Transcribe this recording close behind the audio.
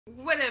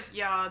What up,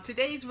 y'all?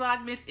 Today's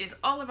Vlogmas is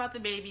all about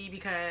the baby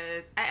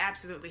because I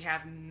absolutely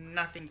have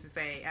nothing to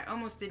say. I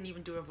almost didn't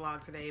even do a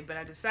vlog today, but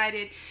I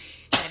decided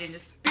that in the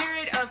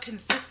spirit of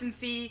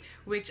consistency,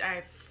 which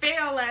I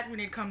fail at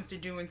when it comes to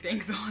doing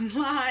things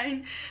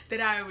online,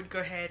 that I would go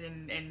ahead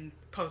and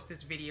post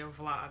this video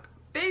vlog.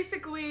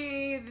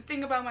 Basically, the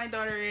thing about my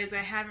daughter is I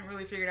haven't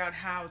really figured out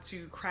how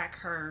to crack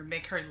her,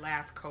 make her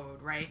laugh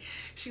code, right?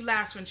 She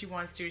laughs when she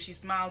wants to, she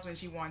smiles when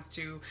she wants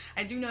to.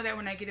 I do know that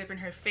when I get up in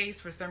her face,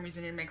 for some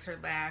reason it makes her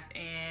laugh,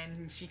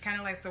 and she kind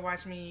of likes to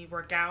watch me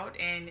work out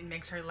and it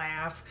makes her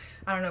laugh.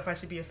 I don't know if I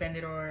should be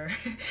offended or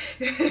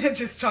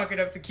just chalk it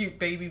up to cute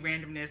baby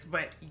randomness,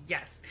 but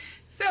yes.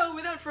 So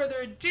without further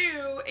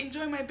ado,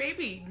 enjoy my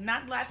baby,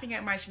 not laughing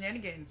at my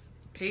shenanigans.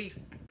 Peace.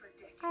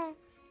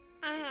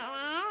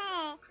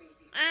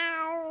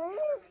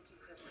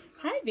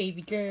 Hi,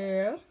 baby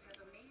girl.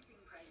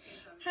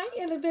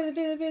 Hi, Ella Bella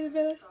Bella Bella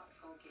Bella.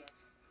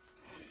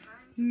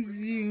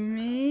 Zoom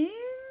in.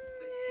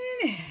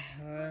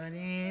 Hold it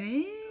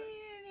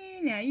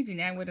in. Now, you do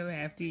not want to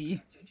laugh, do you?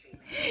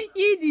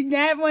 You do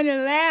not want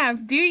to laugh,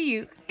 do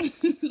you?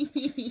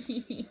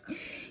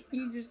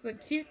 You just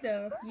look cute,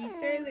 though. You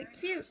sure look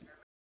cute.